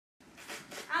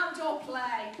outdoor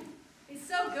play. It's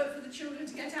so good for the children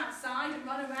to get outside and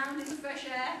run around in the fresh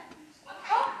air.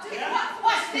 Oh,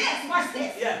 Watch this, watch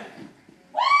this. Yeah.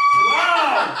 Woo!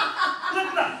 Wow! Look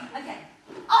at that. Okay.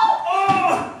 Oh!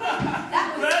 Oh! That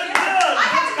was Very good. good. I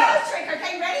have another trick,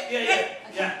 okay, ready? Yeah, Ready?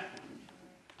 yeah,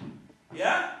 yeah.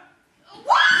 Yeah?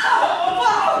 Wow!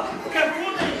 Whoa!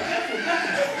 Careful, careful,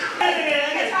 careful.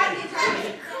 Okay, try it, try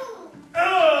it. Oh!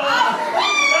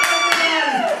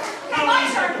 Okay, my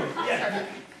turn. My Yeah. turn.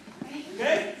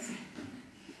 Okay?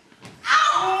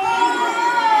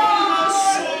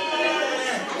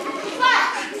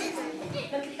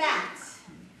 Look at that.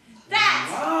 That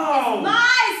Wow. is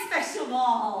my special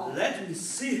ball. Let me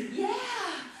see. Yeah.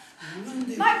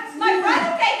 My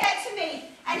brother gave that to me.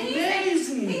 And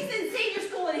Amazing. he's in senior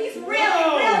school and he's really,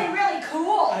 Wow. really, really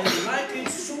cool. I like it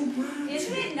so much.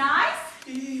 Isn't it nice?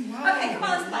 Wow. Okay, come on,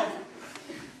 let's play.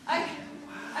 Okay.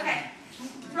 Okay.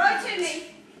 Throw it to me.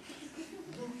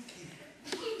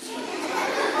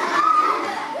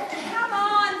 Come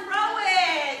on, throw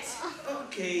it.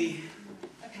 Okay.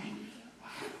 Okay.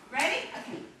 Ready?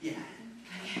 Okay. Yeah.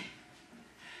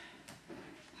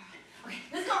 Okay.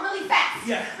 Let's go really fast.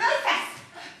 Yeah. Really fast.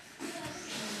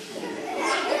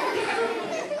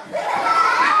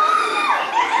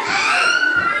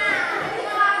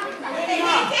 They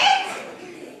make it?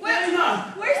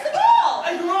 Where's the ball?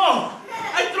 I don't know.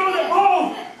 I throw the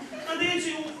ball. And then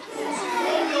you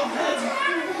hold your head.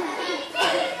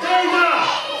 Dana!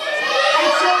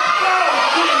 It's your fault.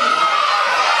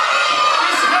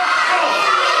 It's her fault.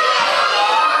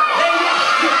 Dana!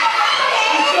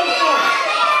 It's your fault.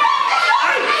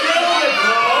 I throw the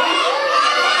ball.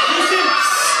 Listen.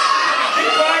 Be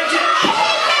quiet.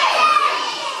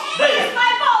 Dana. It's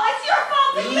my ball. It's your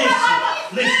fault that you have my ball.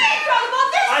 You Listen. didn't throw the ball.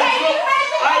 This time you had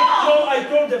the ball. I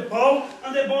throw the ball,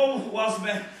 and the ball was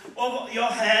over your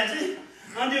head,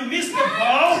 and you missed the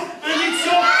ball, and it's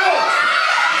your fault.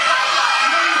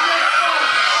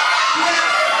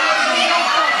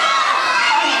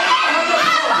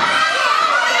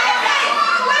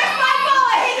 Where's my ball,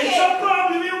 It's Enrique? your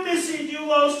problem, you missed it, you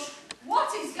lost. what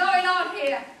is going on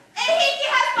here? Enrique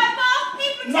has my ball. He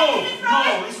pretended to throw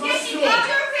it. It's not Yes, he true. did.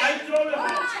 I throw the Well,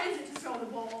 ball. I intended to throw the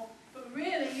ball, but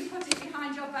really you put it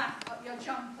behind your back, up your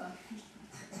jumper.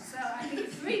 So I think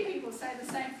if 3 people say the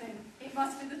same thing, it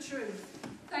must be the truth.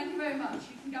 Thank you very much.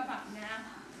 You can go back now.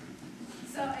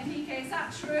 So Enrique, is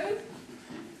that true?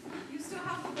 You still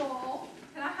have the ball.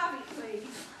 Can I have it,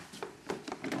 please?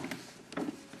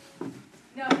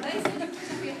 No, they said you put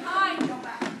it behind your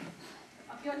back,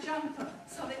 up your jumper.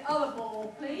 So the other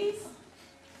ball, please.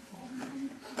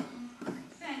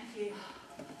 Thank you. Is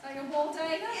that your ball,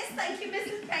 Dana? Yes, thank you,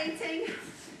 Mrs. Painting.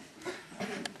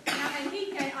 Now,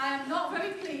 Enrique, I am not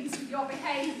very pleased with your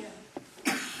behaviour.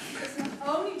 Because not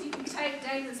only did you take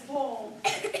Dana's ball,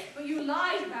 but you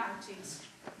lied about it.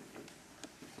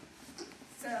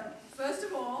 So, first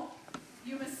of all,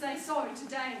 you must say sorry to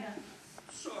Dana.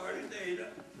 Sorry, Dana.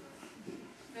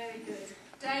 Very good.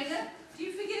 Dana, do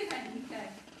you forgive Enrique?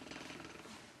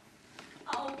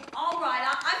 Oh, all right.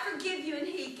 I forgive you,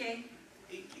 Enrique.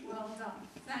 Well done.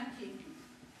 Thank you.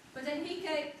 But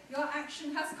Enrique, your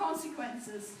action has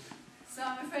consequences. So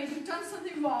I'm afraid you've done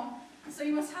something wrong, so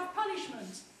you must have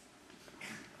punishment.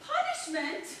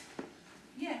 Punishment?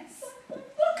 Yes.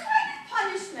 What kind of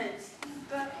punishment?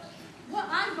 But what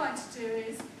I'm going to do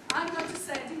is, I'm going to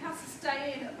say that he has to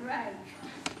stay in at break.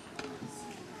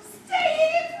 Stay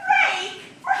in and break?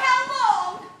 For how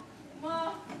long?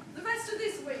 Well, the rest of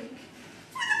this week.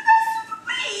 For the rest of the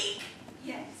week?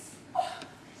 Yes.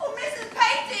 Oh, Mrs.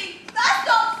 Painting, that's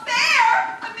not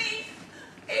fair. I mean,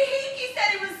 Enrique said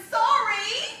he was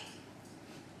sorry.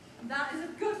 That is a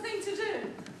good thing to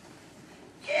do.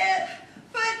 Yeah,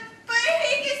 but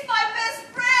Enrique's my best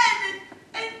friend,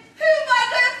 and who am I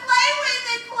going to play with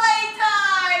at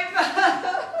playtime?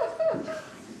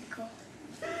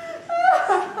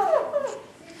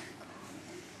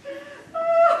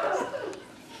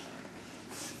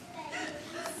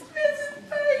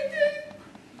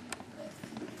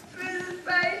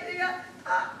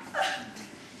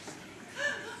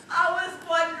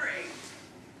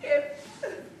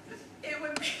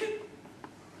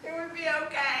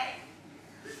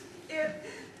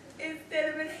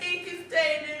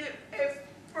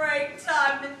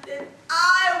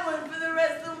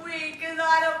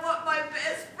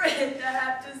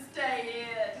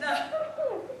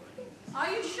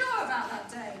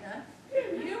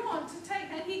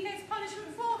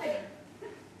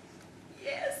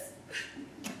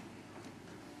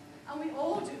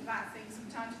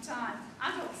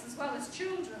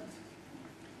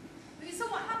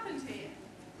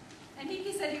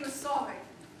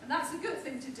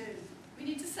 to do. We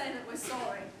need to say that we're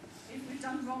sorry if we've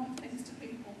done wrong things to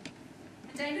people.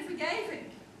 And Dana forgave him,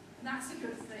 and that's a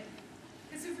good thing.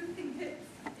 Because if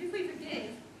we forgive,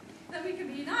 then we can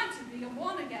be united, we are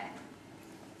one again.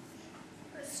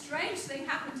 But a strange thing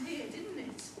happened here, didn't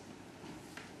it?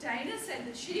 Dana said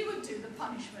that she would do the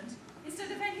punishment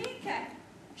instead of Enrique.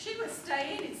 She would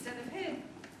stay in instead of him.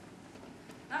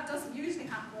 That doesn't usually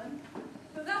happen,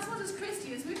 but that's what as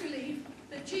Christians we believe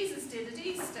that Jesus did at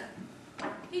Easter.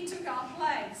 He took our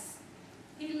place.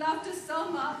 He loved us so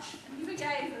much, and he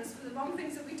forgave us for the wrong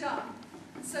things that we've done.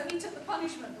 And so he took the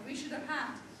punishment that we should have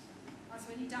had. That's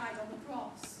when he died on the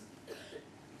cross.